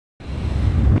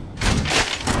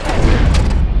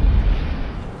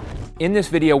In this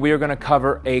video, we are going to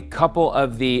cover a couple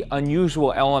of the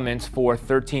unusual elements for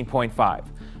 13.5.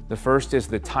 The first is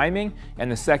the timing,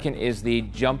 and the second is the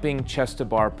jumping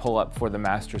chest-to-bar pull-up for the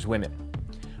Masters women.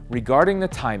 Regarding the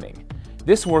timing,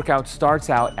 this workout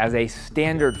starts out as a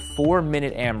standard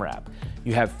 4-minute AMRAP.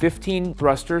 You have 15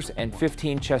 thrusters and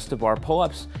 15 chest-to-bar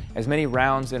pull-ups, as many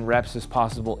rounds and reps as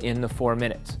possible in the 4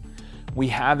 minutes. We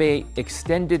have an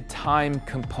extended time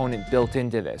component built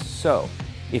into this, so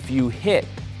if you hit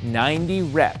 90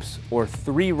 reps or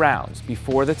 3 rounds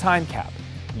before the time cap,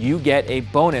 you get a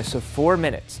bonus of 4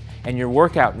 minutes, and your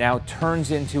workout now turns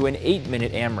into an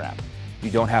 8-minute AMRAP. You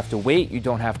don't have to wait, you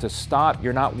don't have to stop,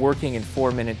 you're not working in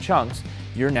 4-minute chunks,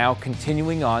 you're now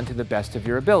continuing on to the best of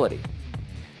your ability.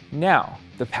 Now,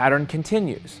 the pattern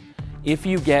continues. If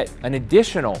you get an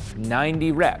additional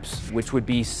 90 reps, which would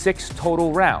be 6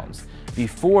 total rounds,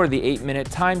 before the 8-minute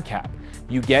time cap,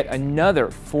 you get another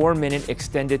 4-minute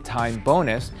extended time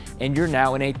bonus, and you're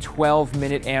now in a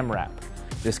 12-minute AMRAP.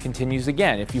 This continues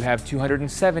again if you have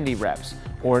 270 reps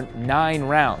or 9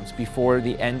 rounds before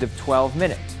the end of 12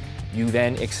 minutes. You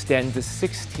then extend to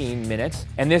 16 minutes,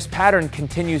 and this pattern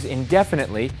continues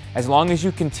indefinitely as long as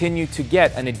you continue to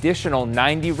get an additional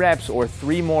 90 reps or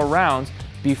 3 more rounds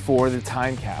before the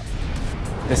time cap.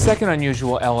 The second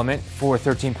unusual element for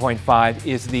 13.5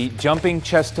 is the jumping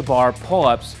chest-to-bar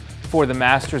pull-ups for the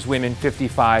Masters women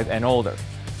 55 and older.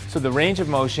 So the range of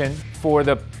motion for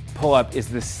the pull-up is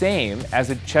the same as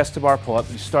a chest-to-bar pull-up.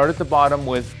 You start at the bottom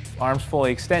with arms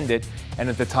fully extended, and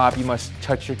at the top you must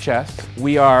touch your chest.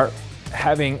 We are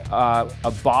having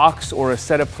a box or a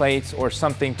set of plates or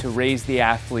something to raise the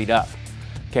athlete up.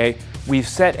 Okay, we've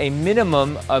set a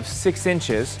minimum of 6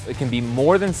 inches. It can be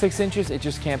more than 6 inches, it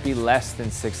just can't be less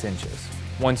than 6 inches.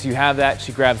 Once you have that,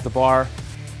 she grabs the bar,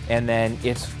 and then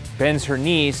it bends her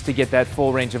knees to get that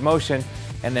full range of motion,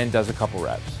 and then does a couple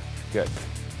reps. Good.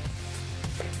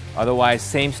 Otherwise,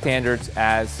 same standards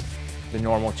as the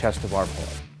normal chest-to-bar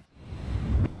pull-up.